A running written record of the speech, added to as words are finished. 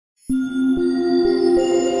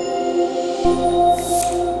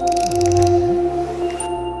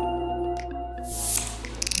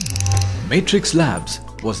Matrix Labs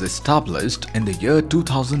was established in the year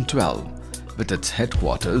 2012 with its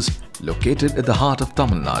headquarters located at the heart of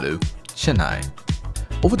Tamil Nadu, Chennai.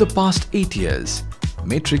 Over the past 8 years,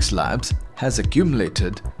 Matrix Labs has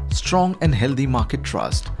accumulated strong and healthy market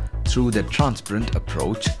trust through their transparent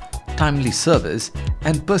approach, timely service,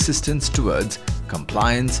 and persistence towards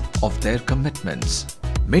compliance of their commitments.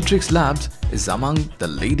 Matrix Labs is among the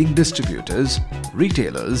leading distributors,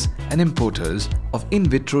 retailers, and importers of in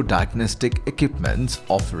vitro diagnostic equipments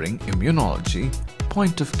offering immunology,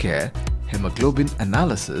 point-of-care, hemoglobin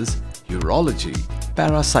analysis, urology,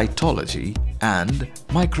 parasitology, and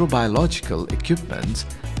microbiological equipments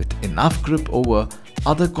with enough grip over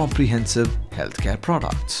other comprehensive healthcare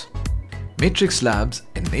products. Matrix Labs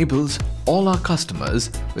enables all our customers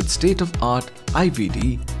with state-of-art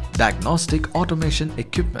IVD diagnostic automation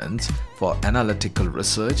equipments for analytical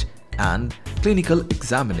research and clinical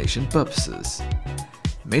examination purposes.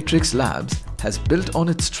 Matrix Labs has built on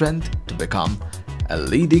its strength to become a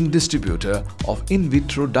leading distributor of in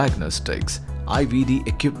vitro diagnostics IVD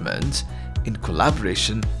equipments in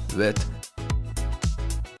collaboration with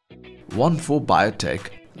 14 Biotech,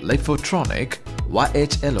 Lithotronic,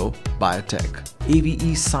 YHLO Biotech,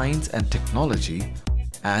 AVE Science and Technology,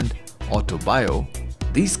 and Autobio.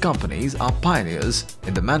 These companies are pioneers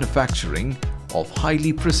in the manufacturing of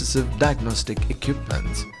highly precise diagnostic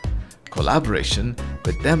equipments. Collaboration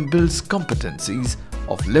with them builds competencies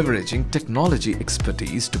of leveraging technology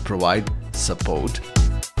expertise to provide support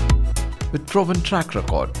with proven track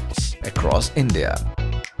record across India,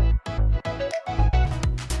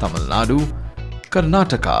 Tamil Nadu,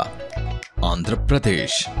 Karnataka, Andhra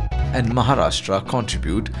Pradesh, and Maharashtra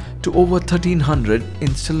contribute to over 1300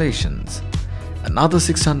 installations. Another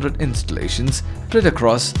 600 installations spread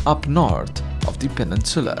across up north of the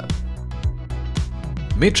peninsula.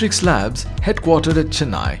 Matrix Labs, headquartered at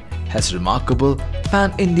Chennai, has remarkable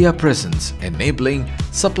pan-India presence enabling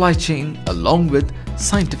supply chain along with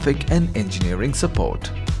scientific and engineering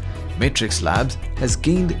support. Matrix Labs has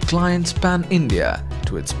gained clients pan-India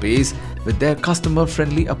to its base with their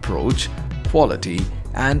customer-friendly approach, quality,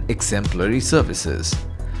 and exemplary services.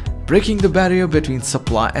 Breaking the barrier between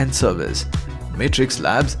supply and service, Matrix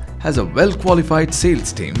Labs has a well-qualified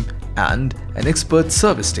sales team and an expert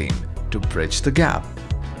service team to bridge the gap.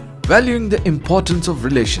 Valuing the importance of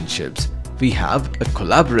relationships, we have a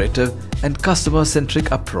collaborative and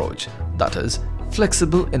customer-centric approach that is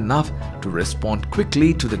flexible enough to respond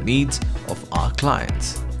quickly to the needs of our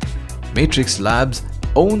clients. Matrix Labs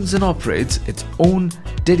owns and operates its own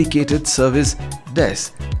dedicated service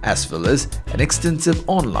desk as well as an extensive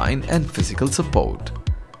online and physical support.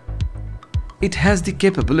 It has the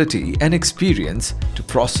capability and experience to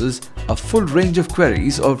process a full range of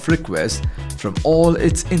queries or requests from all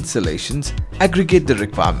its installations, aggregate the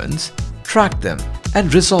requirements, track them,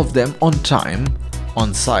 and resolve them on time,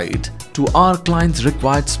 on site, to our client's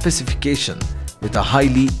required specification with a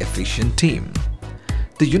highly efficient team.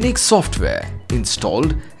 The unique software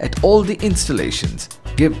installed at all the installations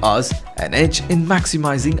give us an edge in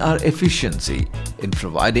maximizing our efficiency in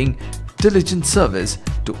providing diligent service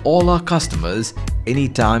to all our customers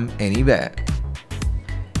anytime, anywhere.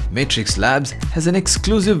 Matrix Labs has an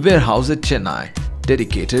exclusive warehouse at Chennai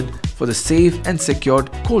dedicated for the safe and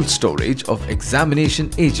secured cold storage of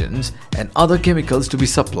examination agents and other chemicals to be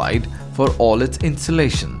supplied for all its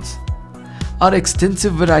installations. Our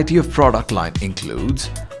extensive variety of product line includes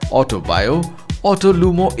Autobio,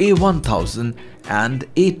 Autolumo A1000 and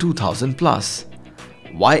A2000 Plus,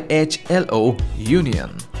 YHLO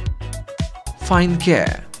Union, Fine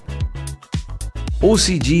Care,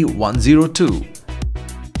 OCG 102,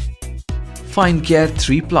 Fine Care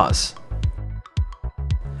 3 Plus,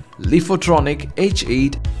 Lithotronic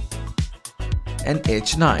H8 and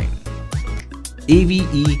H9,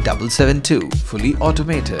 AVE 772 fully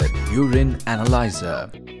automated urine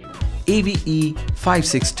analyzer, AVE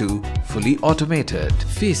 562 fully automated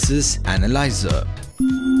feces analyzer.